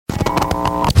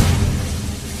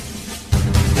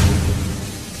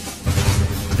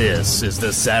This is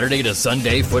the Saturday to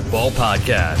Sunday Football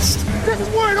Podcast. This is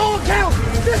where it all counts.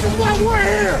 This is why we're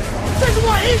here. This is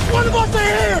why each one of us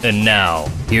are here. And now,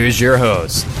 here's your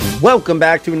host. Welcome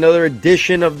back to another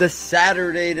edition of the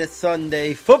Saturday to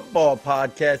Sunday Football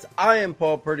Podcast. I am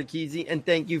Paul Perticchese, and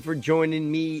thank you for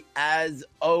joining me as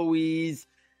always.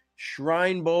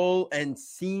 Shrine Bowl and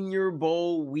Senior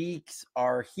Bowl weeks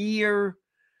are here.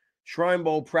 Shrine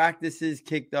Bowl practices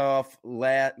kicked off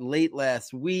late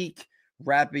last week,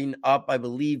 wrapping up, I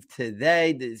believe,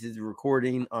 today. This is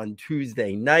recording on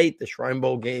Tuesday night. The Shrine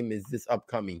Bowl game is this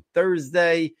upcoming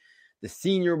Thursday. The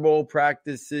Senior Bowl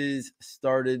practices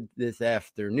started this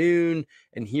afternoon,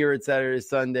 and here at Saturday to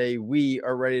Sunday, we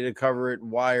are ready to cover it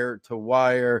wire to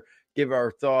wire, give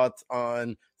our thoughts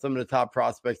on some of the top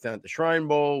prospects down at the Shrine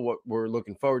Bowl, what we're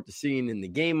looking forward to seeing in the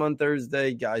game on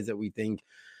Thursday, guys that we think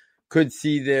could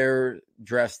see their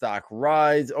draft stock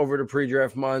rise over the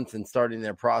pre-draft months and starting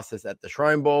their process at the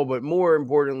Shrine Bowl. But more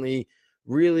importantly,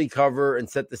 really cover and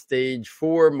set the stage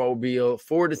for Mobile,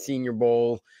 for the Senior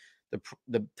Bowl,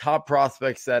 the top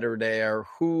prospects that are there,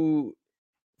 who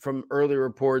from early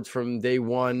reports from day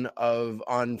one of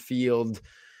on-field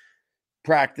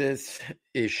practice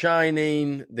is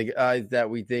shining, the guys that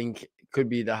we think could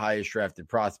be the highest drafted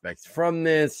prospects from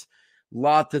this.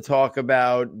 Lot to talk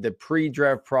about. The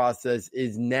pre-draft process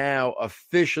is now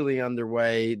officially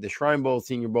underway. The Shrine Bowl,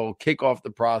 Senior Bowl kick off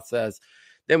the process.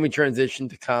 Then we transition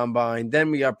to Combine. Then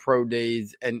we got Pro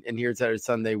Days. And here Saturday,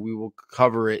 Sunday, we will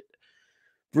cover it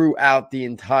throughout the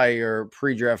entire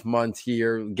pre-draft months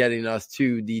here, getting us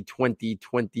to the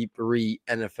 2023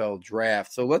 NFL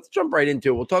Draft. So let's jump right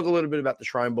into it. We'll talk a little bit about the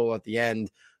Shrine Bowl at the end.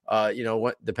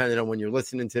 Depending on when you're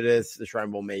listening to this, the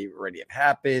Shrine Bowl may already have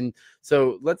happened.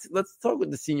 So let's talk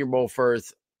with the Senior Bowl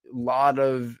first. A lot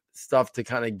of stuff to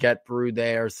kind of get through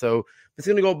there. So it's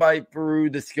going to go through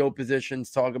the skill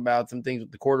positions, talk about some things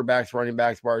with the quarterbacks, running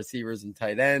backs, wide receivers, and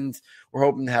tight ends. We're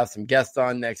hoping to have some guests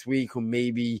on next week who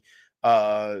maybe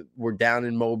we're down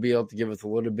in Mobile to give us a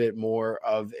little bit more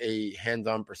of a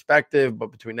hands-on perspective.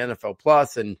 But between NFL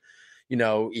Plus and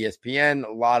ESPN,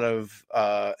 a lot of,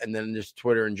 and then just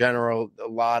Twitter in general, a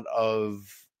lot of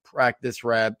practice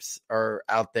reps are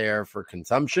out there for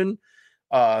consumption.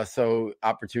 So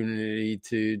opportunity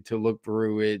to look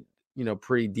through it,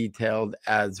 pretty detailed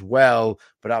as well.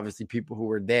 But obviously people who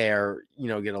were there,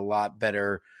 get a lot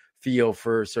better feel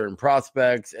for certain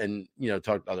prospects and,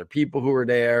 talk to other people who were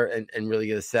there and really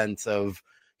get a sense of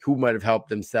who might have helped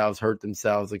themselves, hurt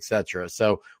themselves, etc.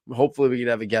 So hopefully we can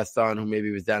have a guest on who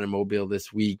maybe was down in Mobile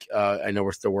this week. I know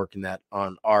we're still working that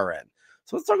on our end.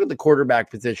 So let's talk about the quarterback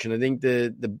position. I think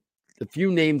the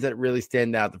few names that really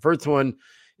stand out. The first one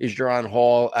is Jaren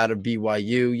Hall out of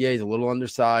BYU. Yeah, he's a little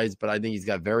undersized, but I think he's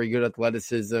got very good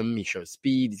athleticism. He shows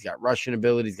speed. He's got rushing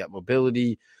ability. He's got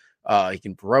mobility. He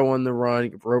can throw on the run. He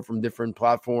can throw from different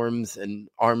platforms and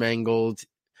arm angles.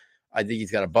 I think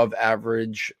he's got above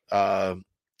average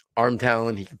arm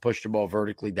talent. He can push the ball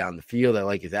vertically down the field. I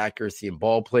like his accuracy and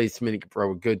ball placement. He can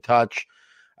throw a good touch.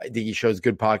 I think he shows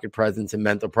good pocket presence and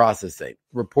mental processing.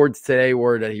 Reports today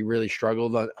were that he really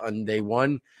struggled on day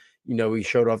one. He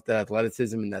showed off that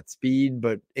athleticism and that speed,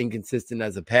 but inconsistent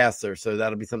as a passer. So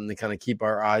that'll be something to kind of keep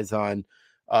our eyes on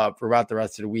throughout the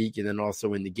rest of the week. And then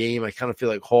also in the game, I kind of feel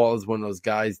like Hall is one of those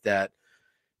guys that,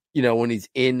 when he's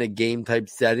in a game type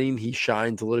setting, he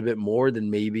shines a little bit more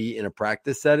than maybe in a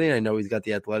practice setting. I know he's got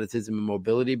the athleticism and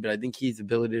mobility, but I think his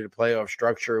ability to play off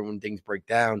structure when things break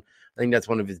down, I think that's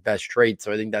one of his best traits.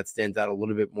 So I think that stands out a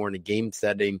little bit more in a game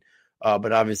setting.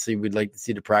 But obviously we'd like to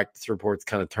see the practice reports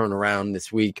kind of turn around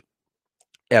this week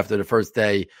after the first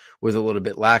day was a little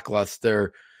bit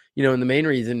lackluster. And the main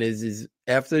reason is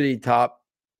after the top,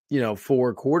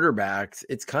 4 quarterbacks,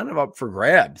 it's kind of up for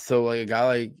grabs. So like a guy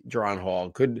like Jaren Hall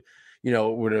could,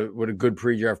 with a good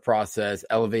pre-draft process,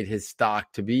 elevate his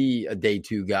stock to be a day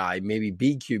 2 guy, maybe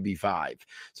be QB5.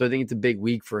 So I think it's a big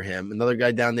week for him. Another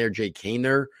guy down there, Jake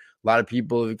Haener. A lot of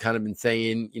people have kind of been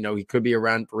saying, he could be a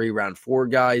round 3, round 4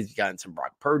 guys. He's gotten some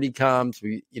Brock Purdy comps,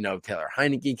 Taylor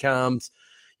Heineke comps.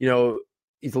 He's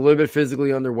a little bit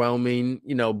physically underwhelming,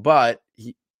 but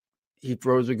he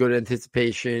throws with good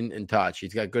anticipation and touch.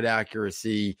 He's got good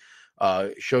accuracy,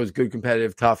 shows good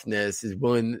competitive toughness, is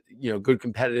willing, good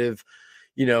competitive,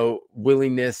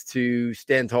 willingness to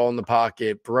stand tall in the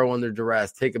pocket, throw under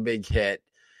duress, take a big hit,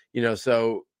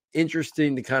 so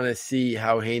interesting to kind of see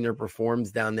how Haener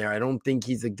performs down there. I don't think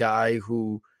he's a guy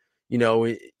who,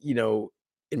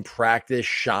 in practice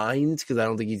shines because I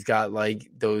don't think he's got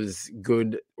like those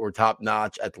good or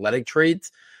top-notch athletic traits.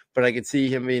 But I could see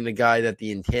him being a guy that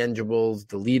the intangibles,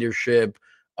 the leadership,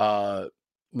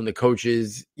 when the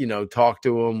coaches, talk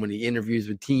to him, when he interviews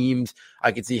with teams.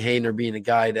 I could see Haener being a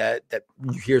guy that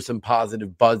you hear some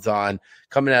positive buzz on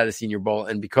coming out of Senior Bowl.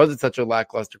 And because it's such a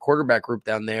lackluster quarterback group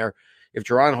down there, if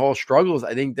Jaron Hall struggles,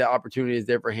 I think the opportunity is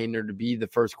there for Haener to be the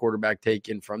first quarterback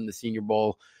taken from the Senior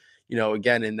Bowl.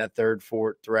 Again, in that third,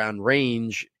 fourth round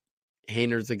range,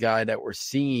 Haener's a guy that we're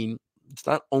seeing. It's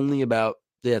not only about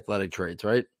the athletic traits,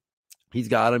 right? He's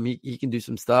got him. He can do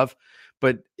some stuff.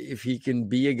 But if he can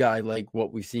be a guy like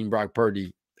what we've seen Brock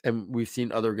Purdy, and we've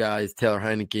seen other guys, Taylor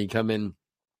Heineke, come in,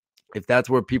 if that's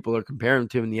where people are comparing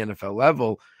to in the NFL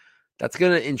level, that's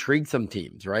going to intrigue some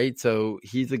teams, right? So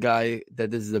he's a guy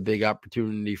that this is a big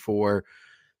opportunity for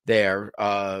there.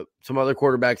 Some other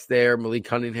quarterbacks there, Malik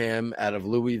Cunningham out of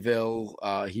Louisville.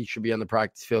 He should be on the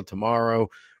practice field tomorrow.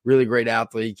 Really great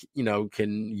athlete,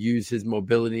 can use his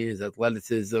mobility, his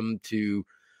athleticism to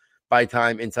buy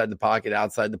time inside the pocket,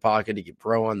 outside the pocket. He can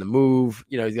throw on the move.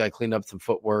 He's got to clean up some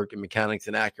footwork and mechanics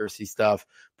and accuracy stuff,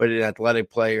 but an athletic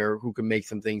player who can make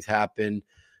some things happen.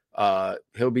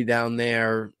 He'll be down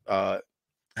there.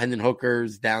 Hendon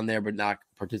Hooker's down there, but not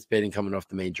participating, coming off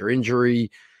the major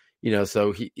injury.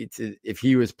 So if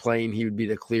he was playing, he would be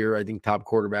the clear, I think, top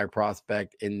quarterback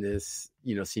prospect in this,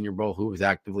 Senior Bowl who was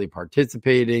actively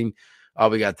participating.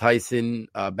 We got Tyson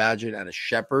Bagent out of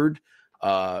Shepherd.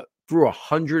 Threw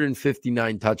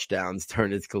 159 touchdowns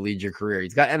during his collegiate career.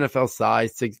 He's got NFL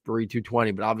size, 6'3",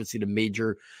 220, but obviously the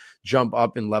major jump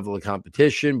up in level of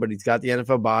competition. But he's got the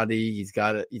NFL body. He's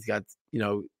got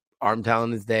arm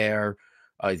talent is there.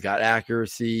 He's got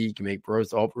accuracy. He can make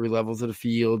throws to all three levels of the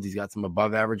field. He's got some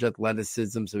above average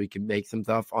athleticism, so he can make some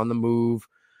stuff on the move.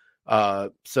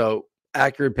 So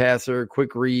accurate passer,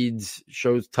 quick reads,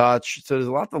 shows touch. So there's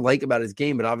a lot to like about his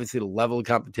game, but obviously the level of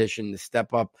competition, the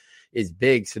step up is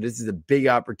big. So this is a big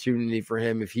opportunity for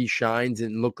him. If he shines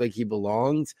and look like he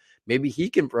belongs, maybe he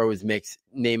can throw his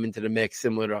name into the mix,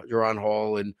 similar to Jaron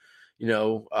Hall and,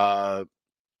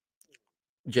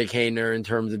 Jake Haener, in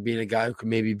terms of being a guy who could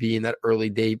maybe be in that early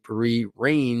day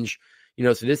range.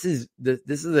 So this is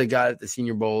a guy that the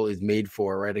Senior Bowl is made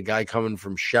for, right? A guy coming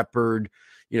from Shepherd,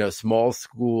 small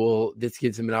school. This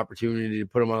gives him an opportunity to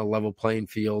put him on a level playing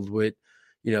field with,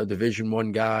 Division I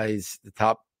guys,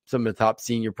 some of the top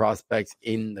senior prospects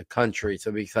in the country. So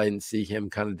it'll be exciting to see him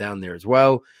kind of down there as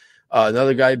well.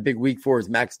 Another guy, big week for, is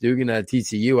Max Duggan at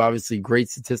TCU. Obviously, great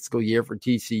statistical year for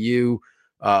TCU.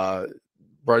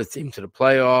 Brought his team to the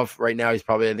playoff. Right now, he's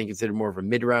probably, I think, considered more of a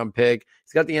mid-round pick.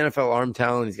 He's got the NFL arm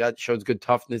talent. Shows good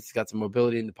toughness. He's got some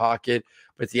mobility in the pocket,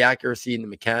 but it's the accuracy and the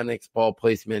mechanics, ball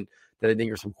placement that I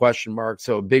think are some question marks.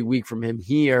 So a big week from him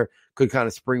here could kind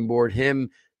of springboard him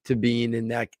to being in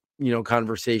that,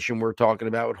 conversation we're talking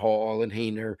about with Hall and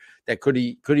Haener, that could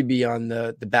he be on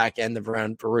the back end of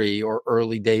round 3 or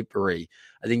early day 3.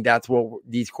 I think that's what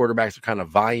these quarterbacks are kind of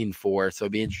vying for. So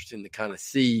it'd be interesting to kind of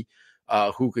see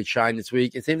who could shine this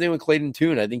week. And same thing with Clayton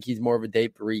Tune. I think he's more of a day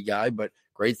 3 guy, but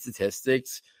great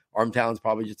statistics. Arm talent's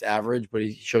probably just average, but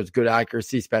he shows good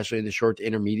accuracy, especially in the short to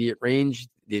intermediate range.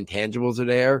 The intangibles are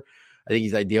there. I think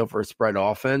he's ideal for a spread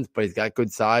offense, but he's got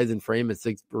good size and frame at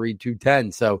 6'3",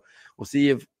 210. So we'll see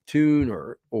if Tune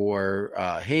or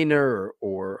Haener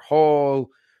or Hall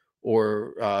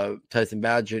or Tyson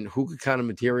Bagent, who could kind of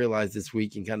materialize this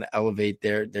week and kind of elevate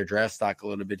their draft stock a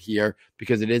little bit here,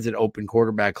 because it is an open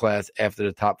quarterback class after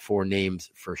the top 4 names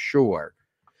for sure.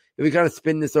 If we kind of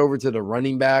spin this over to the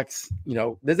running backs,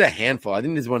 there's a handful. I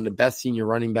think this is one of the best senior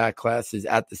running back classes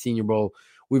at the Senior Bowl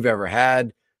we've ever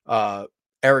had.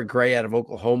 Eric Gray out of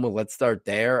Oklahoma. Let's start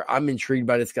there. I'm intrigued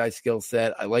by this guy's skill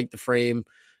set. I like the frame.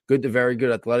 Good to very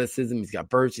good athleticism. He's got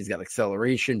burst. He's got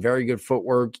acceleration. Very good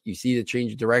footwork. You see the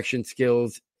change of direction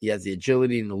skills. He has the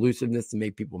agility and elusiveness to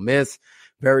make people miss.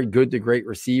 Very good to great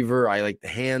receiver. I like the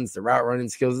hands, the route running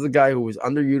skills. This is a guy who was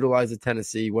underutilized at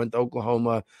Tennessee, went to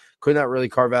Oklahoma, could not really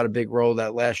carve out a big role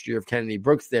that last year of Kennedy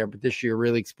Brooks there, but this year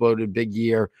really exploded, big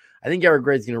year. I think Eric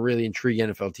Gray is going to really intrigue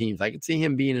NFL teams. I could see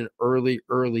him being an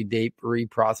early day 3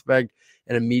 prospect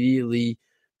and immediately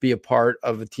be a part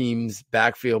of a team's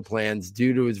backfield plans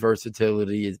due to his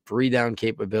versatility, his 3-down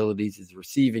capabilities, his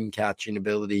receiving catching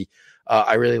ability.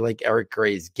 I really like Eric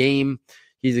Gray's game.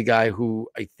 He's a guy who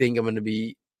I think I'm going to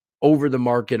be over the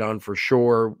market on for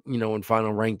sure. When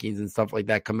final rankings and stuff like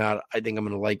that come out, I think I'm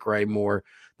going to like Gray more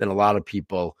than a lot of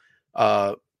people.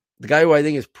 The guy who I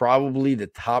think is probably the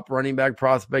top running back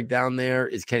prospect down there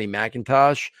is Kenny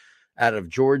McIntosh out of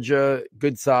Georgia.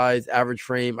 Good size, average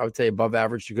frame. I would say above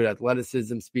average to good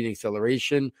athleticism, speed and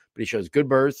acceleration, but he shows good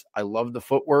bursts. I love the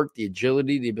footwork, the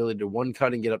agility, the ability to one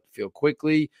cut and get up the field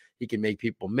quickly. He can make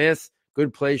people miss.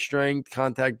 Good play strength,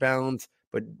 contact balance,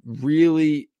 but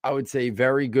really, I would say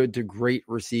very good to great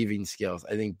receiving skills.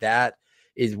 I think that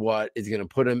is what is going to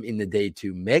put him in the day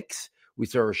 2 mix. We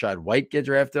saw Rachaad White get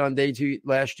drafted on day 2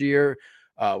 last year.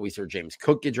 We saw James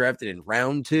Cook get drafted in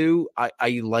round 2.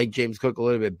 I like James Cook a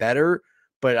little bit better,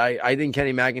 but I think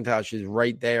Kenny McIntosh is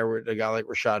right there with a guy like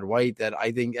Rachaad White that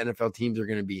I think NFL teams are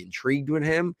going to be intrigued with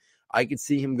him. I could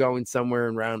see him going somewhere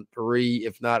in round 3,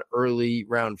 if not early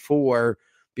round 4,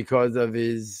 because of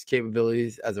his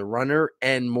capabilities as a runner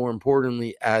and, more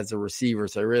importantly, as a receiver.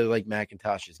 So I really like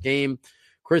McIntosh's game.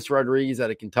 Chris Rodriguez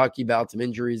out of Kentucky battled some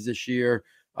injuries this year,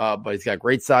 but he's got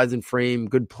great size and frame,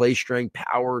 good play strength,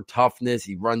 power, toughness.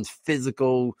 He runs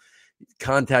physical,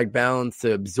 contact balance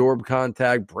to absorb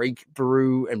contact, break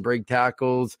through and break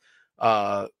tackles,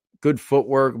 good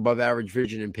footwork, above average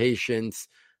vision and patience.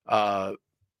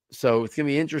 So it's going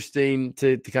to be interesting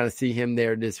to kind of see him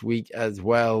there this week as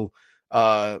well.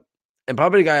 And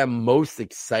probably the guy I'm most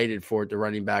excited for at the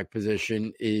running back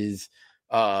position is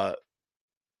Tyjae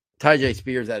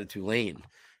Spears out of Tulane.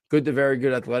 Good to very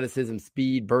good athleticism,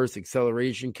 speed, burst,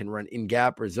 acceleration, can run in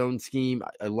gap or zone scheme.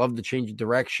 I love the change of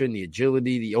direction, the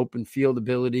agility, the open field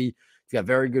ability. He's got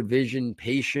very good vision,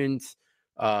 patience.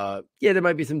 There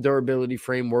might be some durability,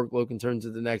 frame workload concerns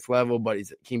at the next level, but he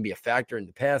can be a factor in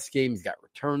the pass game. He's got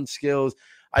return skills.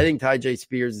 I think Tyjae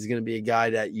Spears is going to be a guy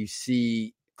that you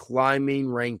see climbing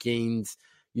rankings.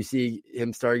 You see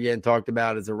him start getting talked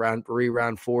about as a round 3,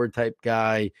 round 4 type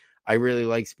guy. I really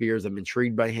like Spears. I'm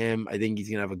intrigued by him. I think he's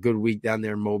going to have a good week down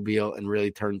there in Mobile and really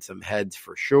turn some heads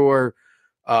for sure.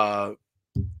 Evan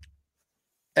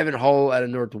Hull out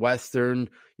of Northwestern,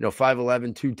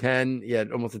 5'11", 210. He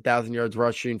had almost 1,000 yards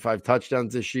rushing, 5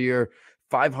 touchdowns this year,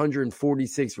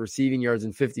 546 receiving yards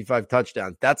and 55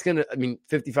 touchdowns. That's going to,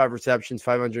 55 receptions,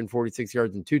 546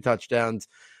 yards and 2 touchdowns.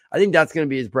 I think that's going to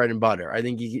be his bread and butter. I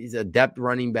think he's a depth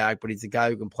running back, but he's a guy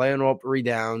who can play on all 3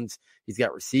 downs. He's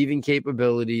got receiving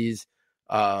capabilities.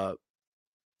 I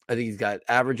think he's got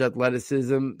average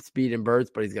athleticism, speed, and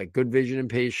burst, but he's got good vision and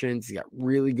patience. He's got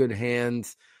really good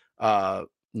hands.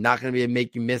 Not going to be a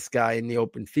make-you-miss guy in the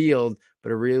open field,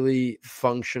 but a really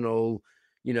functional,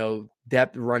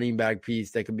 depth running back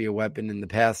piece that could be a weapon in the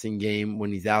passing game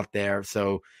when he's out there.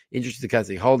 So interested to kind of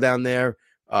see Hull down there.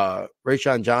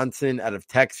 Rashawn Johnson out of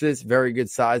Texas, very good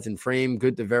size and frame,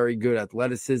 good to very good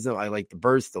athleticism. I like the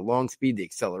burst, the long speed, the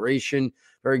acceleration,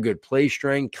 very good play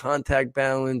strength, contact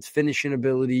balance, finishing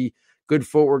ability, good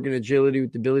footwork and agility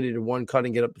with the ability to one cut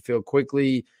and get up the field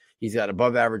quickly. He's got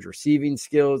above average receiving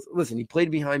skills. Listen, he played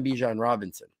behind Bijan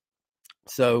Robinson.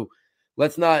 So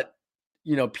let's not,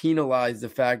 penalize the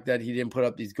fact that he didn't put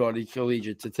up these gaudy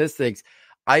collegiate statistics.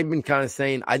 I've been kind of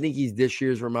saying, I think he's this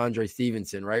year's Ramondre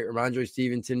Stevenson, right? Ramondre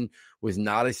Stevenson was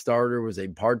not a starter, was a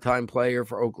part-time player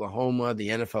for Oklahoma. The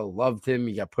NFL loved him.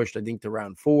 He got pushed, I think, to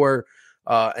round 4.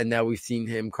 And now we've seen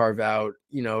him carve out,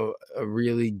 a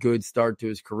really good start to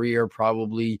his career,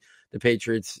 probably the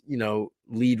Patriots,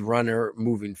 lead runner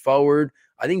moving forward.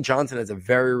 I think Johnson has a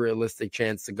very realistic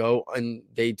chance to go on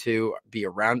day 2, be a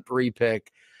round 3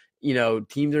 pick.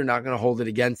 Teams are not going to hold it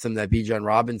against him that Bijan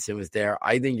Robinson was there.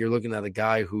 I think you're looking at a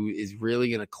guy who is really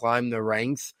going to climb the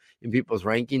ranks in people's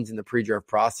rankings in the pre-draft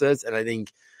process. And I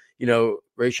think,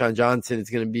 Rashawn Johnson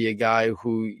is going to be a guy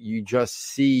who you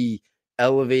just see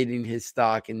elevating his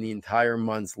stock in the entire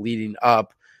months leading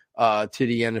up to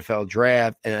the NFL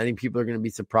draft. And I think people are going to be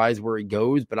surprised where he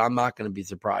goes, but I'm not going to be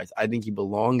surprised. I think he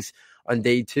belongs on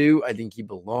day 2. I think he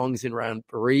belongs in round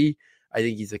 3. I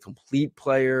think he's a complete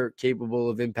player capable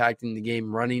of impacting the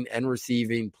game, running and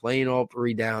receiving, playing all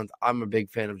 3 downs. I'm a big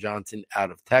fan of Johnson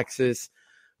out of Texas.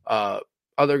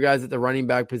 Other guys at the running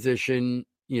back position,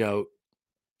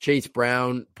 Chase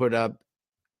Brown put up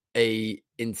a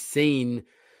insane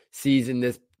season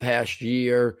this past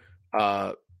year.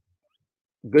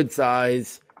 Good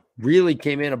size, really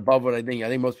came in above what I think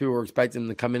most people were expecting him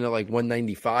to come in at like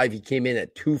 195. He came in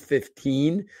at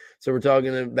 215. So we're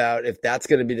talking about if that's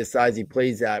going to be the size he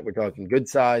plays at, we're talking good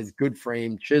size, good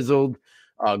frame, chiseled,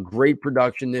 great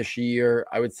production this year.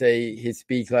 I would say his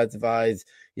speed classifies.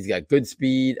 He's got good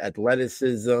speed,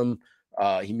 athleticism.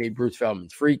 He made Bruce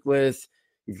Feldman's freakless.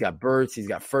 He's got bursts. He's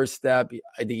got first step.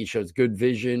 I think he shows good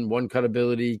vision, one cut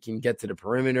ability, can get to the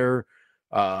perimeter.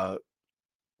 Could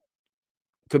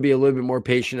be a little bit more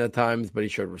patient at times, but he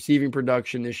showed receiving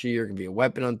production this year. Can be a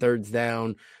weapon on thirds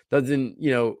down. Doesn't,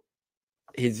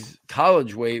 his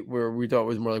college weight, where we thought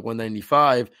was more like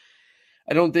 195,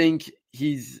 I don't think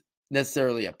he's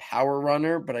necessarily a power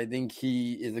runner, but I think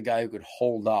he is a guy who could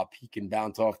hold up. He can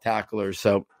bounce off tacklers.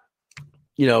 So,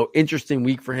 interesting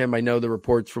week for him. I know the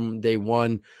reports from day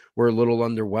 1 were a little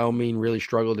underwhelming, really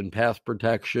struggled in pass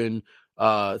protection.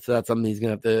 So that's something he's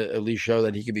going to have to at least show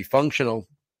that he could be functional.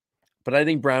 But I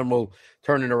think Brown will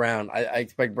turn it around. I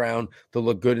expect Brown to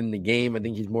look good in the game. I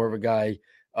think he's more of a guy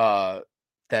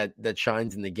that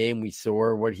shines in the game. We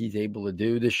saw what he's able to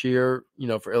do this year,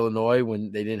 for Illinois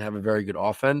when they didn't have a very good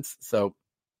offense. So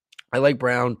I like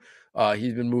Brown.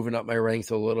 He's been moving up my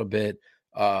ranks a little bit.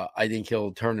 I think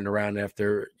he'll turn it around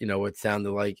after, what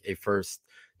sounded like a first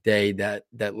day that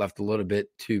left a little bit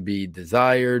to be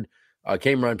desired.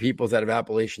 Cameron Peoples out of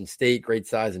Appalachian State, great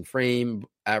size and frame,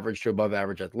 average to above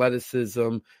average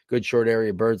athleticism, good short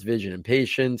area bird's vision and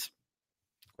patience.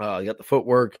 You got the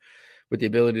footwork with the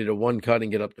ability to one cut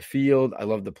and get up the field. I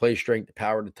love the play strength, the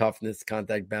power, the toughness,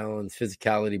 contact balance,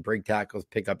 physicality, break tackles,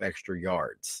 pick up extra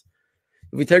yards.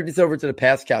 If we take this over to the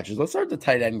pass catchers, let's start the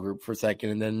tight end group for a second,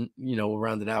 and then, we'll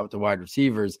round it out with the wide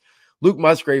receivers. Luke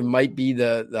Musgrave might be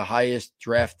the highest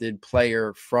drafted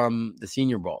player from the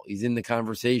Senior Bowl. He's in the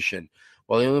conversation.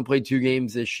 While he only played 2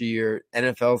 games this year,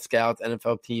 NFL scouts,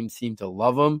 NFL teams seem to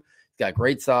love him. He's got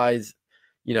great size,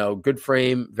 good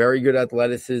frame, very good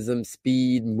athleticism,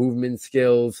 speed, movement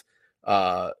skills.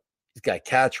 He's got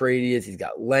catch radius. He's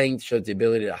got length, shows the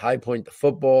ability to high point the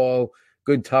football,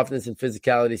 good toughness and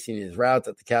physicality seen in his routes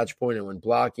at the catch point and when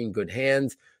blocking, good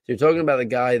hands. So you're talking about a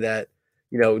guy that,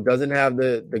 doesn't have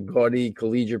the gaudy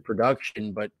collegiate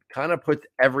production, but kind of puts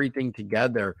everything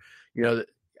together.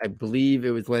 I believe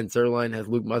it was Lance Zierlein has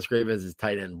Luke Musgrave as his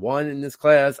tight end 1 in this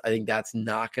class. I think that's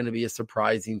not going to be a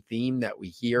surprising theme that we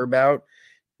hear about,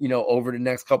 over the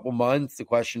next couple months. The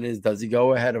question is, does he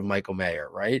go ahead of Michael Mayer,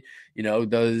 right?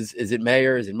 Is it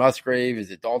Mayer? Is it Musgrave? Is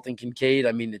it Dalton Kincaid?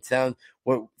 I mean,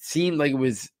 what seemed like it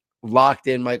was locked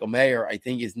in Michael Mayer, I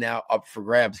think is now up for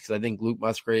grabs, because I think Luke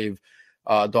Musgrave,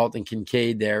 Dalton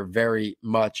Kincaid, they're very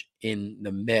much in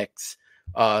the mix.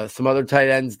 Some other tight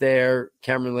ends there,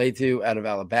 Cameron Letu out of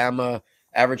Alabama,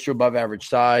 average to above average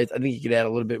size. I think he could add a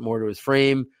little bit more to his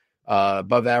frame,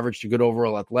 above average to good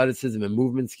overall athleticism and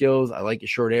movement skills. I like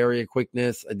his short area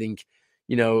quickness. I think,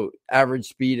 average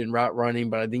speed and route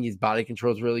running, but I think his body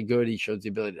control is really good. He shows the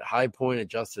ability to high point,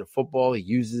 adjust to the football. He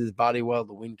uses his body well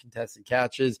to win contested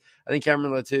catches. I think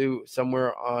Cameron Letu,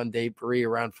 somewhere on day 3,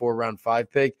 around 4, around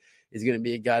 5 pick, is going to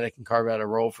be a guy that can carve out a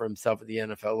role for himself at the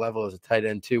NFL level as a tight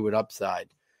end 2 with upside.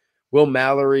 Will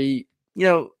Mallory,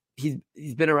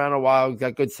 he's been around a while. He's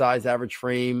got good size, average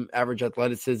frame, average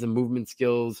athleticism, movement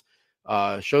skills,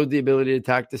 showed the ability to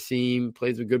attack the seam,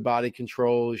 plays with good body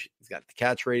control. He's got the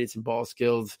catch radius and ball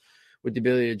skills with the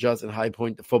ability to adjust and high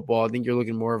point the football. I think you're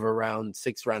looking more of a round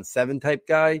 6, round 7 type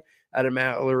guy out of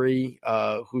Mallory,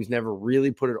 who's never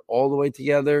really put it all the way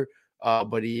together.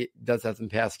 But he does have some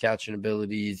pass catching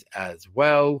abilities as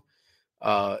well.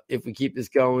 If we keep this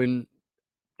going,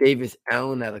 Davis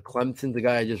Allen out of Clemson, the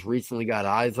guy I just recently got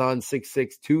eyes on, 6'6",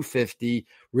 250,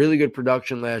 really good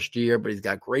production last year, but he's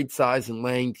got great size and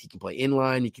length. He can play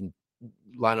inline. He can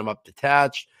line him up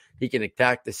detached. He can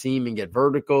attack the seam and get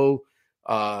vertical.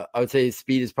 I would say his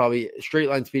speed is straight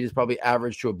line speed is probably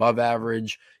average to above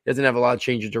average. He doesn't have a lot of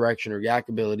change of direction or yak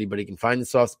ability, but he can find the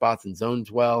soft spots and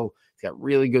zones well. He's got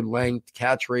really good length,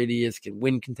 catch radius, can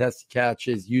win contested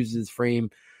catches, uses his frame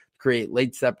to create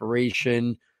late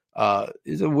separation.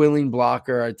 Is a willing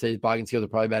blocker. I'd say his blocking skills are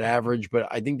probably about average, but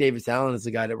I think Davis Allen is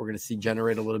the guy that we're going to see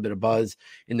generate a little bit of buzz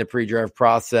in the pre-draft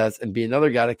process and be another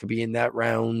guy that could be in that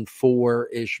round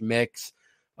 4-ish mix.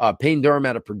 Payne Durham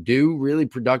out of Purdue, really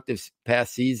productive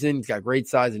past season. He's got great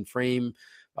size and frame,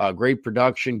 great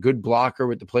production, good blocker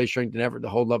with the play strength and effort to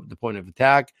hold up at the point of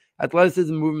attack.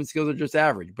 Athleticism and movement skills are just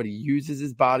average, but he uses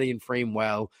his body and frame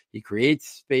well. He creates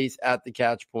space at the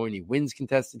catch point. He wins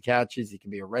contested catches. He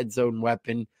can be a red zone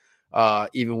weapon,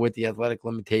 even with the athletic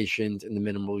limitations and the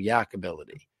minimal yak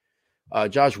ability.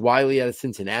 Josh Wiley out of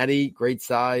Cincinnati, great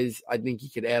size. I think he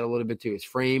could add a little bit to his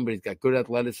frame, but he's got good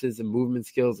athleticism, movement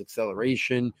skills,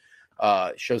 acceleration,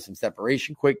 shows some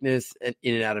separation quickness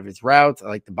in and out of his routes. I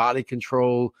like the body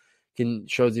control,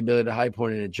 shows the ability to high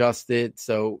point and adjust it.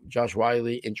 So Josh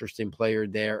Wiley, interesting player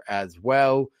there as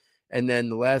well. And then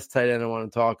the last tight end I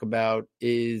want to talk about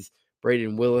is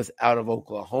Braden Willis out of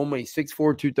Oklahoma. He's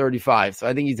 6'4", 235. So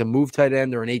I think he's a move tight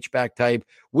end or an H-back type.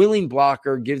 Willing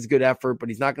blocker, gives good effort, but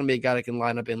he's not going to be a guy that can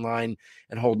line up in line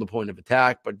and hold the point of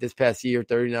attack. But this past year,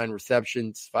 39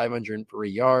 receptions, 503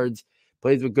 yards.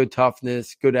 Plays with good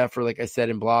toughness, good effort, like I said,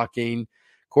 in blocking.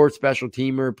 Core special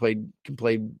teamer, can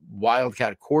play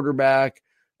wildcat quarterback.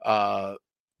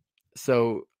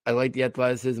 So I like the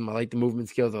athleticism. I like the movement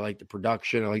skills. I like the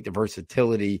production. I like the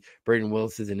versatility. Braden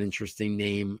Willis is an interesting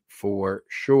name for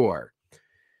sure.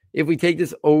 If we take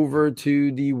this over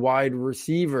to the wide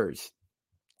receivers,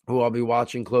 who I'll be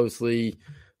watching closely,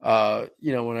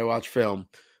 when I watch film.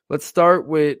 Let's start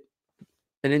with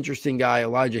an interesting guy,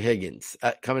 Elijah Higgins,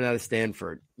 coming out of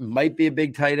Stanford. Might be a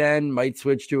big tight end, might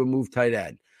switch to a move tight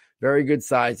end. Very good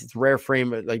size. It's rare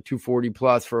frame at like 240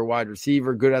 plus for a wide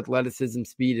receiver. Good athleticism,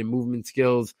 speed, and movement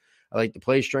skills. I like the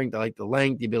play strength. I like the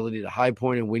length, the ability to high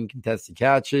point and win contested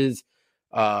catches.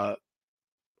 I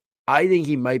think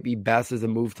he might be best as a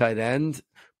move tight end,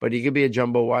 but he could be a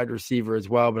jumbo wide receiver as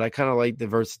well. But I kind of like the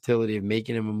versatility of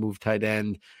making him a move tight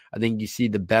end. I think you see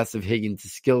the best of Higgins'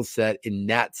 skill set in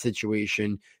that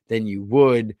situation than you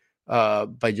would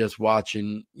by just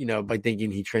watching, by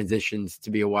thinking he transitions to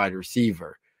be a wide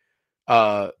receiver.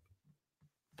 Puka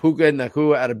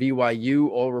Nacua out of BYU,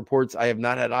 all reports, I have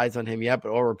not had eyes on him yet,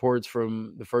 but all reports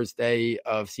from the first day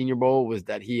of Senior Bowl was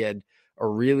that he had a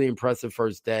really impressive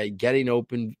first day, getting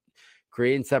open,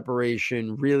 creating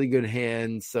separation, really good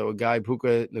hands. So a guy,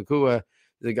 Puka Nacua,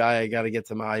 is a guy I got to get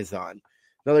some eyes on.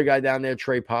 Another guy down there,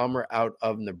 Trey Palmer out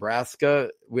of Nebraska.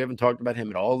 We haven't talked about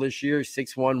him at all this year.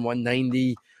 6'1",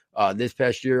 190. This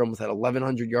past year, almost had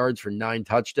 1,100 yards for 9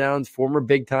 touchdowns. Former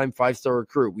big-time 5-star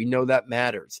recruit. We know that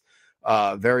matters.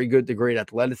 Very good to great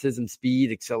athleticism,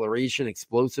 speed, acceleration,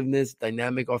 explosiveness,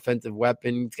 dynamic offensive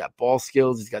weapon. He's got ball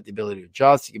skills. He's got the ability to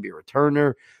adjust. He can be a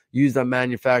returner, used on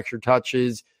manufactured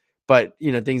touches. But,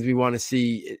 things we want to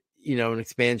see, an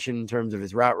expansion in terms of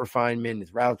his route refinement,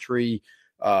 his route tree,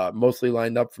 mostly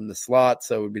lined up from the slot.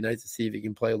 So it would be nice to see if he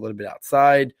can play a little bit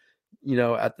outside,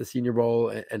 at the Senior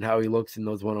Bowl and how he looks in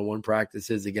those one-on-one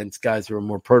practices against guys who are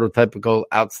more prototypical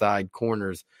outside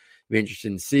corners. Be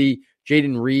interesting to see.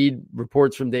 Jayden Reed,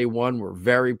 reports from day one were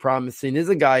very promising. This is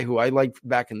a guy who I liked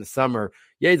back in the summer.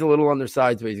 Yeah, he's a little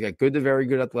undersized, but he's got good to very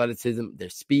good athleticism.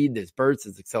 There's speed, there's bursts,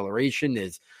 there's acceleration,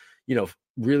 there's,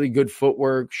 really good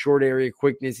footwork, short area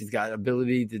quickness. He's got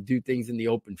ability to do things in the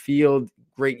open field,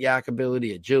 great yak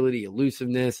ability, agility,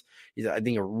 elusiveness. He's, I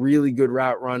think, a really good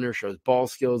route runner, shows ball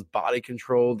skills, body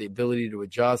control, the ability to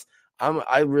adjust.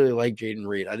 I really like Jayden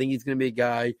Reed. I think he's going to be a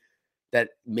guy that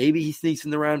maybe he sneaks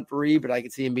in the round 3, but I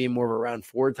could see him being more of a round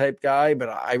 4 type guy. But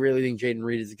I really think Jayden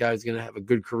Reed is a guy who's going to have a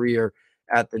good career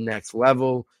at the next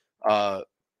level.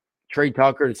 Trey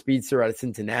Tucker, the speedster out of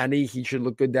Cincinnati, he should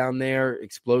look good down there.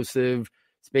 Explosive,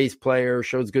 space player,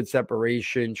 shows good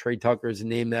separation. Trey Tucker is a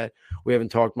name that we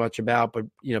haven't talked much about, but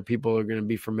people are going to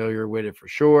be familiar with it for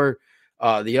sure.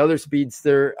 The other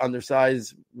speedster,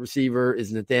 undersized receiver,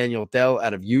 is Nathaniel Dell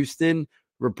out of Houston.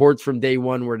 Reports from day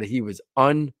one were that he was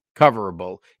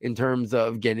uncoverable in terms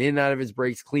of getting in and out of his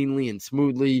breaks cleanly and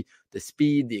smoothly, the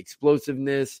speed, the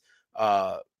explosiveness,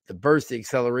 the burst, the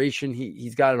acceleration.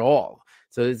 He's got it all.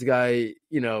 So this guy,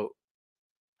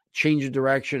 change of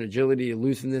direction, agility,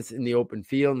 elusiveness in the open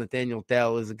field. Nathaniel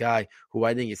Dell is a guy who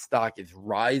I think his stock is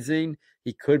rising.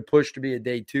 He could push to be a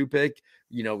day 2 pick.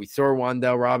 We saw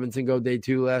Wan'Dale Robinson go day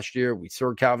 2 last year. We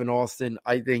saw Calvin Austin.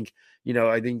 I think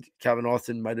Calvin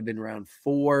Austin might have been round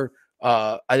 4.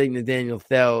 I think Nathaniel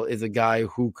Dell is a guy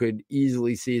who could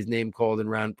easily see his name called in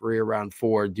round 3 or round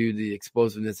 4 due to the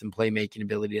explosiveness and playmaking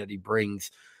ability that he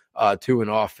brings to an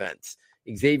offense.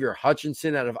 Xavier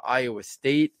Hutchinson out of Iowa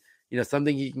State,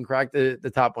 something he can crack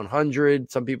the top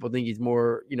 100. Some people think he's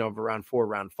more, of a round 4,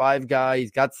 round 5 guy. He's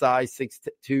got size, 6'2",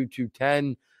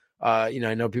 210.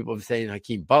 I know people have saying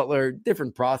Hakeem Butler,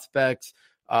 different prospects.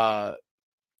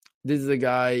 This is a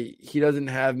guy, he doesn't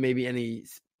have maybe any,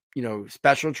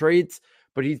 special traits,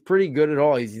 but he's pretty good at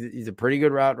all. He's a pretty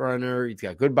good route runner. He's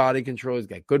got good body control. He's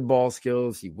got good ball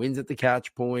skills. He wins at the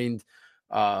catch point.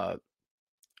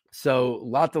 So a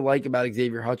lot to like about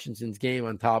Xavier Hutchinson's game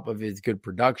on top of his good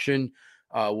production.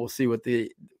 We'll see what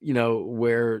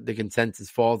where the consensus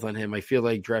falls on him. I feel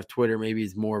like Draft Twitter maybe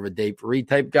is more of a day 3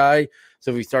 type guy.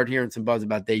 So if we start hearing some buzz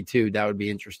about day 2, that would be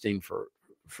interesting for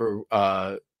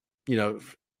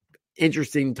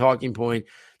interesting talking point.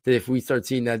 That if we start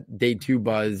seeing that day 2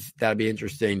 buzz, that'd be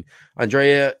interesting.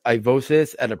 Andrea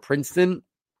Ivosis out of Princeton.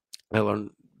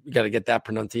 You got to get that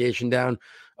pronunciation down.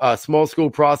 Small school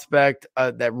prospect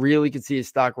that really could see his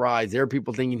stock rise. There are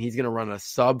people thinking he's going to run a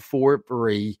sub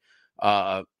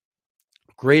 4.3.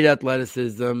 Great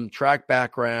athleticism, track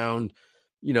background,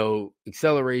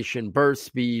 acceleration, burst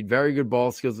speed, very good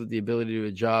ball skills with the ability to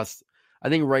adjust. I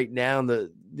think right now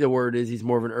the word is he's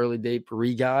more of an early day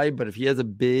 3 guy, but if he has a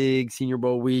big Senior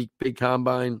Bowl week, big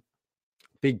combine,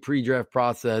 big pre-draft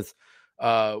process,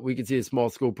 we could see a small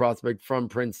school prospect from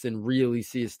Princeton really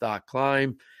see his stock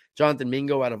climb. Jonathan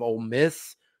Mingo out of Ole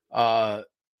Miss,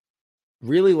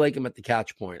 really like him at the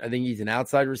catch point. I think he's an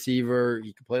outside receiver.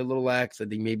 He can play a little X. I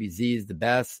think maybe Z is the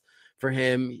best for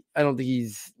him. I don't think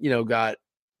he's, got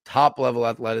top level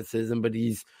athleticism, but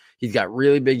he's got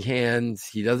really big hands.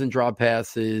 He doesn't draw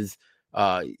passes.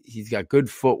 He's got good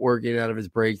footwork in and out of his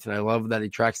breaks, and I love that he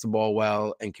tracks the ball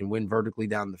well and can win vertically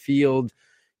down the field,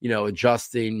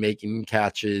 adjusting, making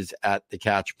catches at the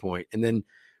catch point. And then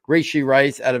Rashee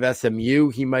Rice out of SMU,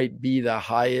 he might be the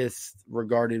highest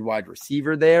regarded wide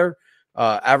receiver there.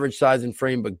 Average size and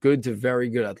frame, but good to very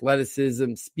good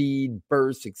athleticism, speed,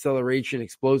 burst, acceleration,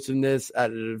 explosiveness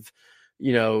out of,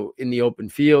 in the open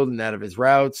field and out of his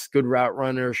routes. Good route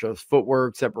runner, shows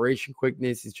footwork, separation,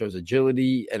 quickness. He shows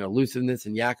agility and elusiveness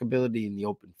and yak ability in the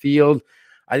open field.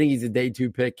 I think he's a day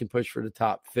 2 pick, can push for the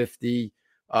top 50.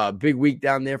 Big week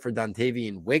down there for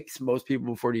Dontavian Wicks. Most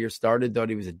people before the year started thought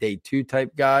he was a day 2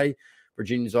 type guy.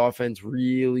 Virginia's offense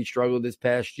really struggled this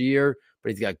past year,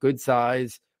 but he's got good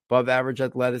size, above average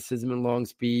athleticism and long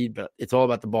speed, but it's all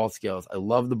about the ball skills. I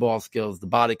love the ball skills, the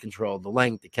body control, the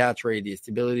length, the catch radius,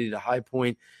 the ability to high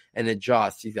point and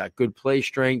adjust. He's got good play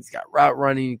strength. He's got route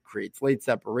running, creates late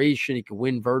separation. He can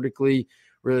win vertically.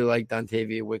 Really like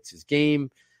Dontavian Wicks' game.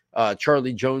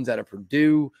 Charlie Jones out of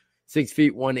Purdue, 6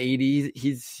 feet, 180.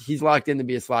 He's locked in to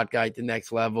be a slot guy at the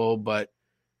next level, but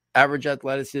average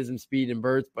athleticism, speed, and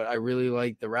burst, but I really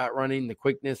like the route running, the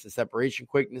quickness, the separation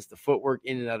quickness, the footwork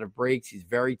in and out of breaks. He's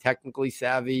very technically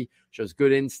savvy, shows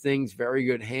good instincts, very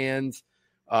good hands.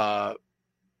 Guy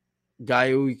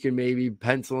who you can maybe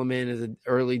pencil him in as an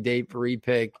early day 3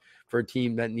 pick for a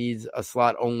team that needs a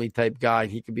slot-only type guy.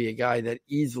 He could be a guy that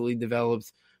easily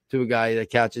develops to a guy that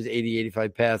catches 80,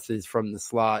 85 passes from the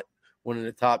slot, one of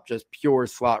the top just pure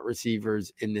slot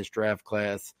receivers in this draft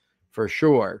class for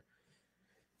sure.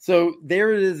 So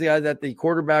there it is, guys, at the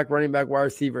quarterback, running back, wide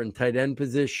receiver, and tight end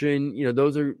position.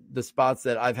 Those are the spots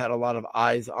that I've had a lot of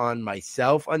eyes on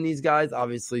myself on these guys,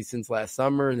 obviously since last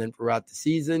summer and then throughout the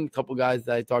season. A couple guys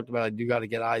that I talked about I do got to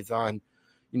get eyes on,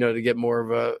 to get more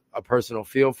of a personal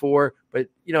feel for. But,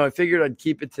 I figured I'd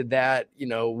keep it to that.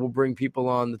 We'll bring people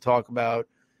on to talk about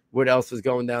what else is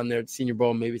going down there at Senior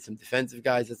Bowl, maybe some defensive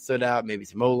guys that stood out, maybe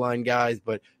some O-line guys.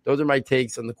 But those are my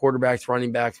takes on the quarterbacks,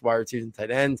 running backs, wide receivers, and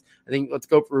tight ends. I think let's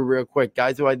go through real quick.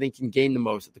 Guys who I think can gain the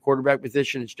most. At the quarterback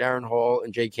position, it's Jaren Hall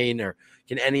and Jake Haener.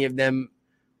 Can any of them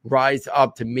rise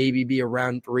up to maybe be a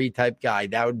round 3 type guy?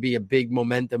 That would be a big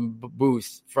momentum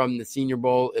boost from the Senior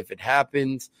Bowl if it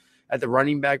happens. At the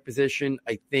running back position,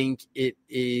 I think it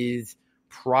is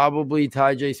probably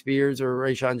Tyjae Spears or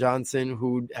Rashawn Johnson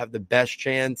who would have the best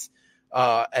chance.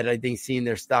 And I think seeing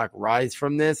their stock rise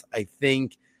from this, I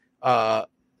think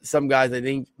some guys, I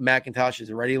think McIntosh is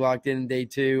already locked in day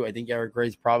 2. I think Eric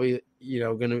Gray's probably,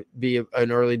 going to be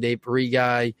an early day 3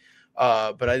 guy.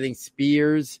 But I think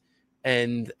Spears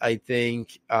and I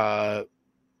think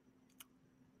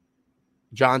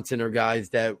Johnson are guys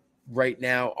that right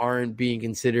now aren't being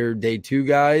considered day 2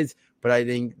 guys. But I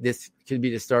think this could be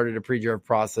the start of the pre-draft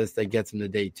process that gets him to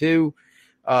day 2.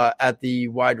 At the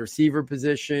wide receiver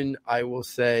position, I will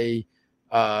say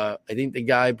I think the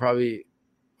guy probably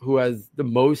who has the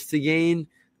most to gain,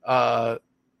 Nathaniel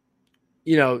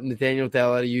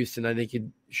Thal out of Houston, I think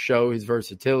could show his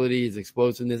versatility, his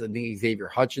explosiveness. I think Xavier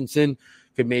Hutchinson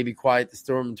could maybe quiet the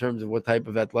storm in terms of what type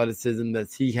of athleticism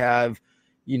does he have,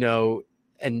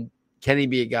 and can he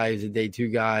be a guy who's a day 2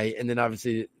 guy? And then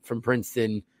obviously from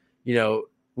Princeton,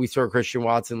 we saw Christian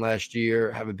Watson last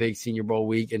year have a big Senior Bowl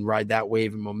week and ride that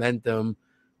wave of momentum.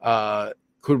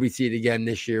 Could we see it again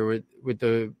this year with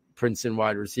the Princeton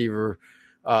wide receiver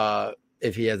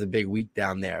if he has a big week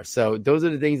down there? So those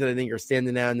are the things that I think are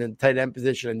standing out. And then tight end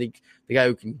position, I think the guy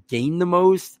who can gain the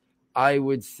most, I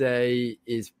would say,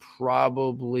 is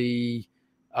probably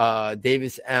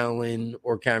Davis Allen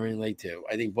or Cameron Lake too.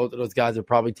 I think both of those guys are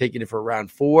probably taking it for round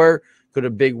 4. Could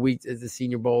have big weeks as the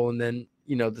Senior Bowl, and then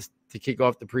to kick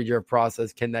off the pre-draft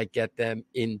process, can that get them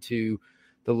into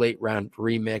the late round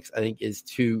 3 mix? I think is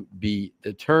to be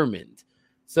determined.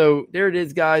 So there it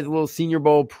is, guys. A little Senior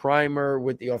Bowl primer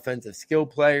with the offensive skill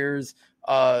players.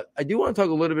 I do want to talk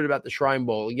a little bit about the Shrine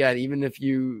Bowl again, even if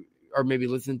you are maybe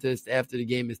listening to this after the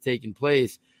game has taken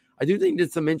place. I do think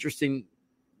there's some interesting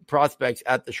prospects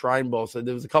at the Shrine Bowl. So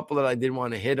there was a couple that I did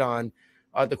want to hit on.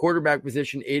 The quarterback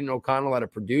position, Aiden O'Connell out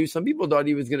of Purdue. Some people thought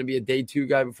he was going to be a day 2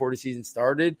 guy before the season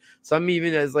started. Some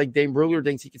even as like Dane Brugler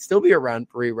thinks he could still be a round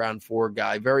 3, round 4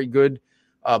 guy. Very good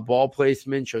ball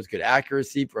placement, shows good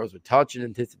accuracy, throws with touch and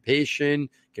anticipation,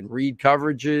 can read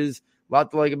coverages. A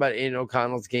lot to like about Aiden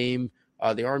O'Connell's game.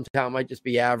 The arm talent might just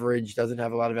be average, doesn't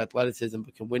have a lot of athleticism,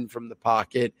 but can win from the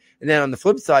pocket. And then on the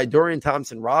flip side, Dorian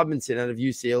Thompson-Robinson out of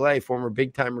UCLA, former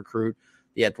big-time recruit.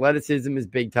 The athleticism is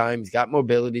big time. He's got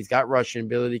mobility. He's got rushing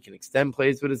ability, can extend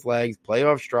plays with his legs,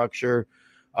 playoff structure,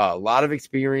 a lot of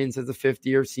experience as a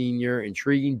 5th-year senior,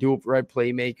 intriguing dual threat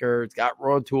playmaker. It's got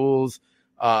raw tools.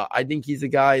 I think he's a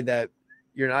guy that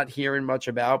you're not hearing much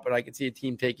about, but I could see a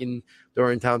team taking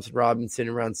Dorian Thompson-Robinson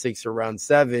in round 6 or round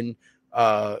 7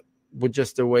 with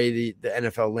just the way the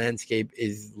NFL landscape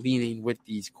is leaning with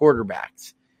these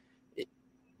quarterbacks.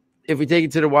 If we take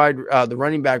it to the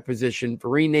running back position,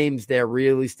 3 names there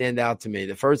really stand out to me.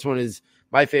 The first one is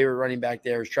my favorite running back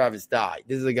there is Travis Dye.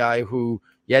 This is a guy who,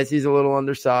 yes, he's a little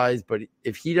undersized, but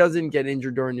if he doesn't get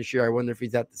injured during this year, I wonder if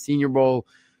he's at the Senior Bowl.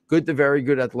 Good to very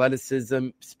good athleticism,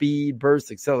 speed,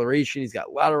 burst, acceleration. He's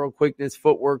got lateral quickness,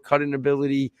 footwork, cutting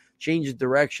ability, changes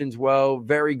directions well.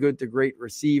 Very good to great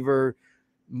receiver.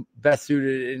 Best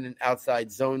suited in an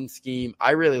outside zone scheme.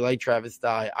 I really like Travis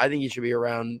Dye. I think he should be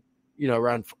around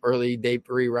early day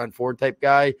 3, round 4 type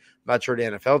guy. I'm not sure the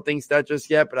NFL thinks that just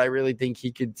yet, but I really think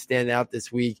he could stand out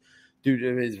this week due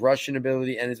to his rushing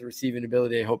ability and his receiving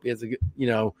ability. I hope he has a good,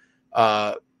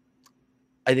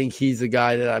 I think he's a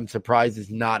guy that I'm surprised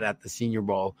is not at the Senior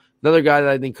Bowl. Another guy that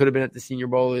I think could have been at the Senior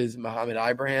Bowl is Mohamed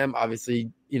Ibrahim.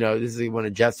 Obviously, this is one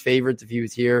of Jeff's favorites. If he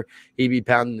was here, he'd be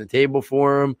pounding the table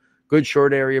for him. Good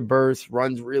short area burst,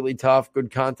 runs really tough,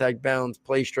 good contact balance,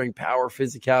 play strength, power,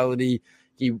 physicality.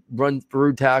 He runs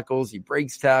through tackles. He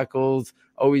breaks tackles.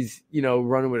 Always,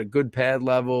 running with a good pad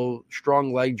level,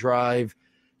 strong leg drive,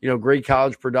 great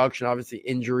college production. Obviously,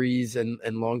 injuries and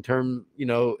long-term,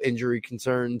 injury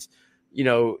concerns,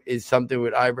 is something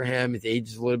with Ibrahim. His age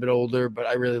is a little bit older, but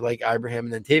I really like Ibrahim.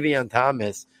 And then Tavion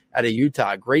Thomas out of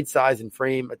Utah, great size and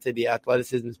frame. I'd say the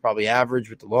athleticism is probably average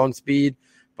with the long speed,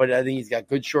 but I think he's got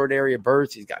good short area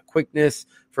bursts. He's got quickness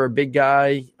for a big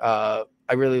guy.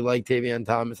 I really like Tavion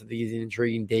Thomas. I think he's an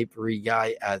intriguing day 3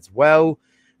 guy as well.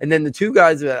 And then the 2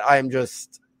 guys that I am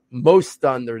just most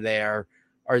stunned are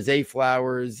Zay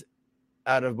Flowers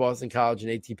out of Boston College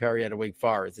and A.T. Perry out of Wake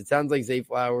Forest. It sounds like Zay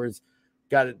Flowers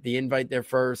got the invite there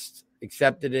first,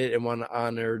 accepted it, and want to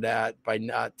honor that by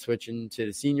not switching to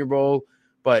the Senior Bowl.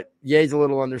 But he's a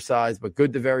little undersized, but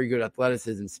good to very good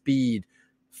athleticism, speed,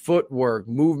 footwork,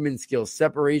 movement skills,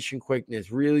 separation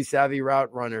quickness, really savvy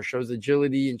route runner, shows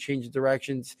agility and changes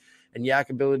directions and yak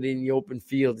ability in the open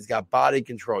field. He's got body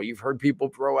control. You've heard people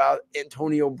throw out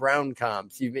Antonio Brown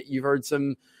comps. You've heard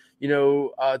some,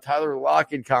 Tyler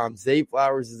Lockett comps. Zay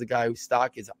Flowers is a guy whose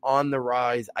stock is on the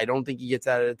rise. I don't think he gets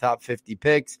out of the top 50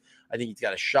 picks. I think he's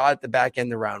got a shot at the back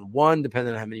end of round 1,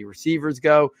 depending on how many receivers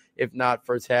go. If not,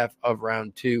 first half of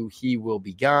round 2, he will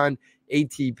be gone.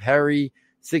 A.T. Perry,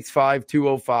 6'5",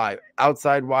 205,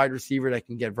 outside wide receiver that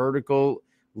can get vertical,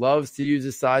 loves to use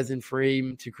his size and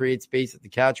frame to create space at the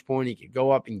catch point. He can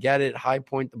go up and get it, high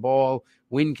point the ball,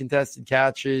 win contested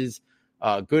catches,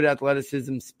 good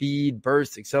athleticism, speed,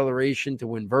 burst, acceleration to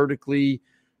win vertically.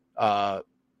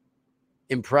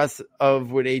 Impressive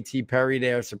with A.T. Perry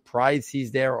there. Surprised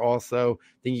he's there also.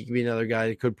 Think he could be another guy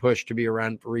that could push to be a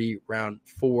round 3, round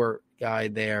 4 guy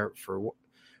there for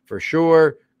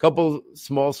sure. Couple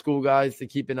small school guys to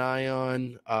keep an eye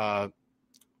on.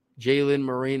 Jalen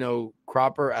Moreno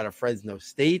Cropper out of Fresno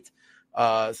State.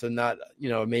 So not,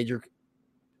 a major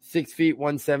 6 feet,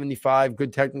 175,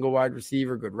 good technical wide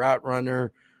receiver, good route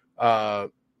runner.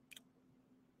 All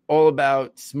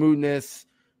about smoothness,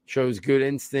 shows good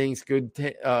instincts, good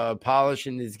polish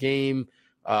in his game.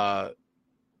 I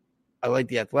like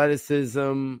the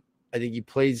athleticism. I think he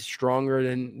plays stronger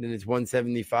than his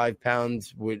 175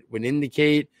 pounds would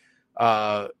indicate.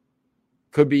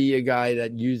 Could be a guy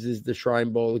that uses the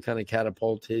Shrine Bowl to kind of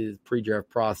catapult his pre-draft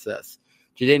process.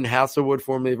 Jadon Hasselwood,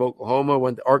 formerly of Oklahoma,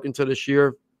 went to Arkansas this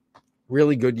year.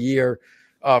 Really good year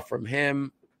from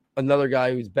him. Another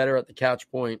guy who's better at the catch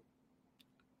point.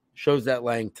 Shows that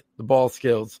length, the ball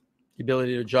skills, the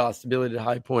ability to adjust, ability to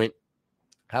high point.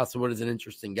 Hasselwood is an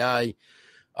interesting guy.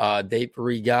 Day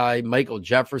 3 guy. Michael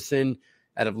Jefferson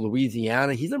out of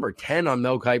Louisiana. He's number 10 on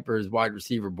Mel Kiper's wide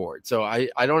receiver board. So I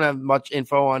don't have much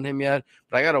info on him yet,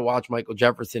 but I got to watch Michael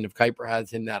Jefferson if Kiper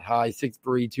has him that high.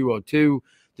 6'3", 202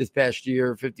 this past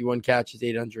year, 51 catches,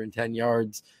 810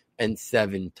 yards, and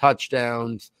 7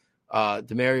 touchdowns.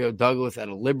 Demario Douglas out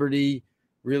of Liberty.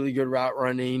 Really good route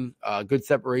running, good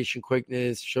separation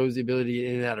quickness, shows the ability to get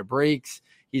in and out of breaks.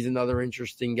 He's another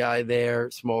interesting guy there,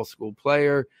 small school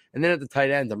player. And then at the tight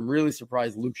end, I'm really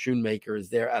surprised Luke Schoonmaker is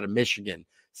there out of Michigan.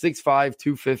 6'5",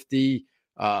 250.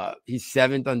 He's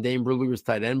 7th on Dane Brugler's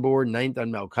tight end board, 9th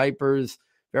on Mel Kiper's.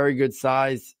 Very good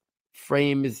size.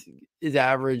 Frame is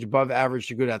average, above average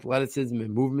to good athleticism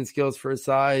and movement skills for his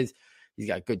size. He's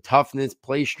got good toughness,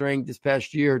 play strength this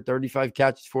past year, 35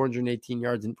 catches, 418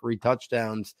 yards, and 3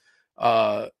 touchdowns.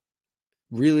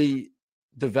 Really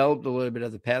developed a little bit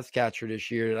as a pass catcher this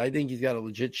year. And I think he's got a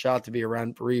legit shot to be a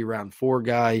round 3, round 4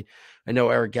 guy. I know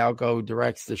Eric Galko, who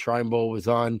directs the Shrine Bowl, was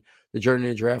on the Journey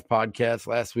to Draft podcast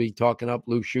last week talking up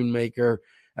Luke Schoonmaker.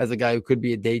 as a guy who could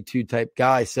be a day 2 type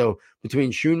guy. So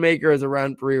between Schoonmaker as a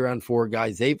round 3, round 4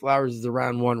 guy, Zay Flowers is a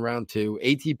round 1, round 2,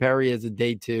 A.T. Perry as a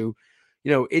day 2.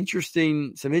 Some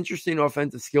interesting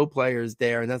offensive skill players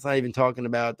there. And that's not even talking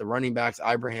about the running backs,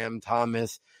 Ibrahim,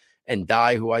 Thomas, and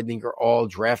Dye, who I think are all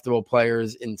draftable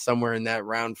players in somewhere in that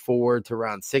round 4 to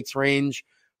round 6 range,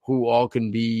 who all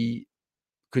can be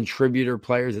contributor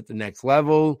players at the next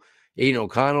level. Aiden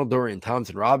O'Connell, Dorian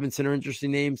Thompson-Robinson are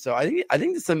interesting names. So I think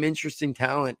there's some interesting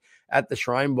talent at the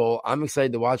Shrine Bowl. I'm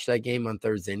excited to watch that game on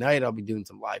Thursday night. I'll be doing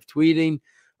some live tweeting,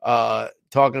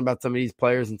 talking about some of these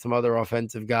players and some other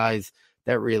offensive guys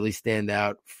that really stand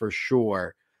out for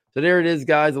sure. So there it is,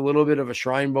 guys, a little bit of a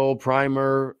Shrine Bowl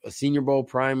primer, a Senior Bowl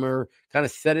primer, kind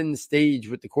of setting the stage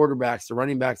with the quarterbacks, the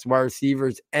running backs, wide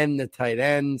receivers, and the tight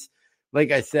ends.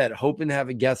 Like I said, hoping to have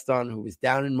a guest on who was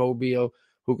down in Mobile,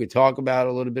 who could talk about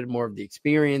a little bit more of the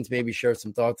experience, maybe share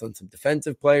some thoughts on some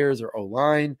defensive players or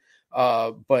O-line.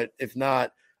 But if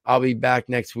not, I'll be back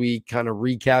next week kind of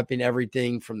recapping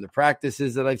everything from the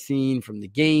practices that I've seen, from the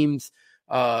games,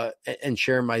 and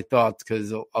share my thoughts,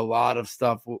 because a lot of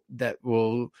stuff that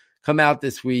will come out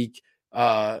this week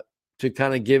to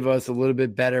kind of give us a little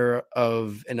bit better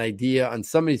of an idea on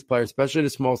some of these players, especially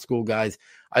the small school guys.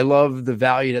 I love the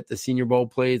value that the Senior Bowl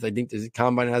plays. I think the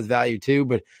Combine has value too,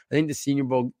 but I think the Senior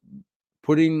Bowl,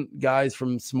 putting guys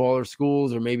from smaller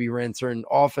schools or maybe ran certain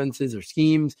offenses or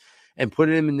schemes and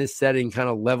putting them in this setting kind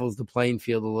of levels the playing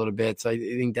field a little bit. So I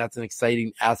think that's an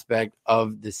exciting aspect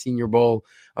of the Senior Bowl.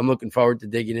 I'm looking forward to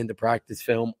digging into practice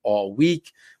film all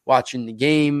week, watching the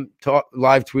game,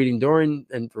 live tweeting during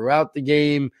and throughout the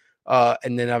game,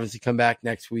 and then obviously come back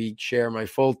next week, share my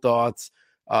full thoughts.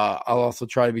 I'll also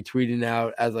try to be tweeting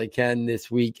out as I can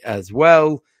this week as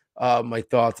well, my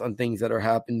thoughts on things that are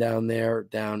happening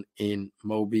down in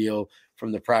Mobile,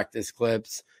 from the practice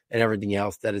clips and everything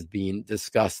else that is being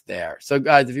discussed there. So,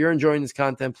 guys, if you're enjoying this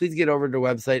content, please get over to the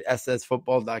website.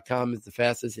 ssfootball.com is the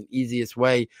fastest and easiest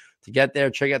way to get there.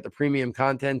 Check out the premium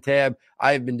content tab.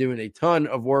 I have been doing a ton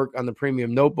of work on the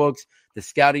premium notebooks. The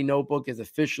scouting notebook has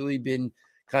officially been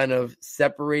kind of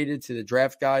separated, to the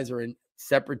draft guys are in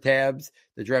separate tabs.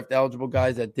 The draft eligible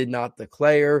guys that did not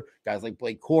declare, guys like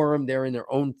Blake Corum, they're in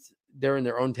their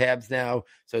own tabs now.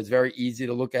 So it's very easy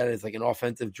to look at it as like an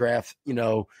offensive draft,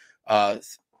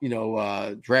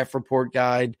 draft report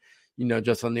guide,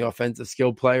 just on the offensive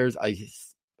skill players. I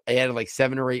added like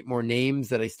 7 or 8 more names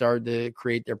that I started to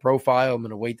create their profile. I'm going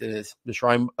to wait to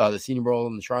the Senior Bowl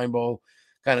and the Shrine Bowl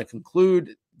kind of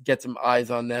conclude, get some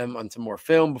eyes on them on some more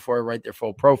film before I write their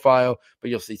full profile, but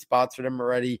you'll see spots for them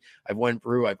already. I've went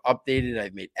through, I've updated,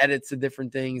 I've made edits to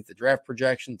different things, the draft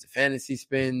projections, the fantasy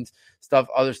spins,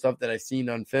 other stuff that I've seen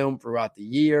on film throughout the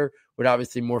year, with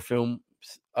obviously more film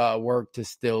work to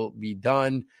still be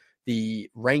done. The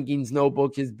rankings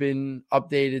notebook has been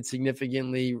updated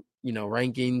significantly.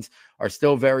 Rankings are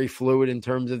still very fluid in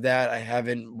terms of that. I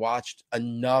haven't watched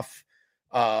enough,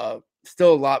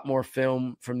 still a lot more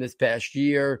film from this past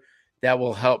year that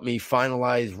will help me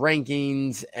finalize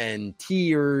rankings and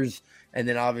tiers. And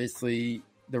then obviously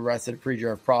the rest of the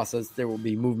pre-draft process, there will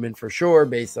be movement for sure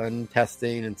based on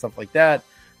testing and stuff like that.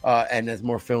 And as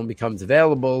more film becomes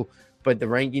available, but the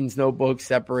rankings notebook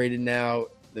separated now.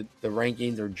 The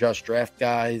rankings are just draft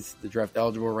guys. The draft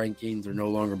eligible rankings are no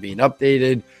longer being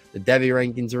updated. The Devy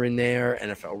rankings are in there.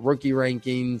 NFL rookie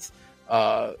rankings,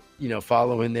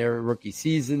 following their rookie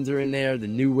seasons are in there. The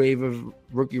new wave of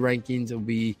rookie rankings will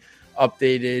be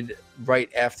updated right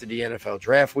after the NFL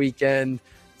draft weekend.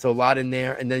 So a lot in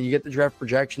there. And then you get the draft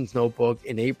projections notebook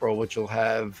in April, which will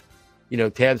have,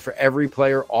 tabs for every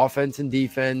player, offense and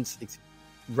defense,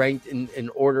 ranked in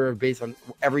order based on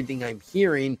everything I'm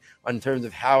hearing in terms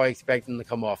of how I expect them to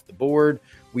come off the board.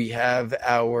 We have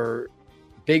our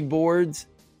big boards,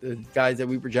 the guys that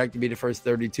we project to be the first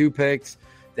 32 picks,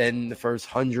 then the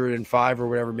first 105 or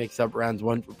whatever makes up rounds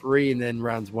 1 through 3, and then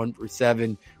rounds 1 through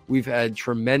 7. We've had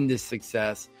tremendous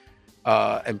success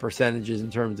and percentages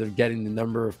in terms of getting the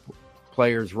number of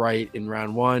players right in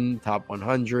round 1, top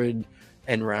 100,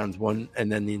 and rounds 1,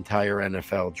 and then the entire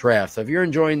NFL draft. So if you're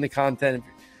enjoying the content,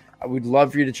 I would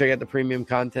love for you to check out the premium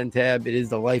content tab. It is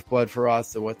the lifeblood for us.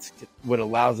 So what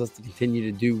allows us to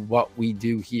continue to do what we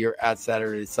do here at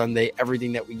Saturday to Sunday.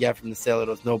 Everything that we get from the sale of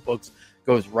those notebooks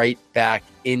goes right back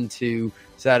into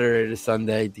Saturday to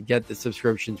Sunday to get the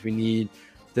subscriptions we need,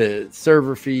 the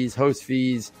server fees, host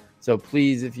fees. So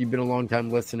please, if you've been a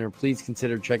long-time listener, please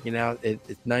consider checking out.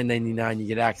 It's $9.99. You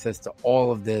get access to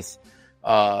all of this.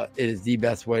 It is the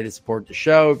best way to support the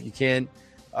show. If you can't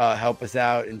help us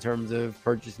out in terms of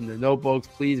purchasing the notebooks,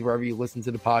 please, wherever you listen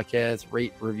to the podcast,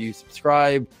 rate, review,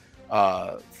 subscribe.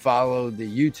 Follow the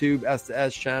YouTube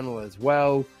S2S channel as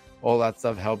well. All that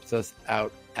stuff helps us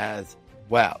out as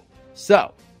well.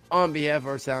 So, on behalf of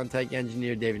our sound tech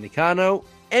engineer, David Nicano,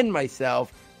 and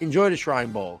myself, enjoy the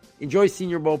Shrine Bowl. Enjoy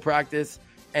Senior Bowl practice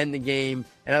and the game.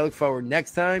 And I look forward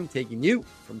next time taking you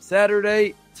from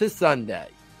Saturday to Sunday.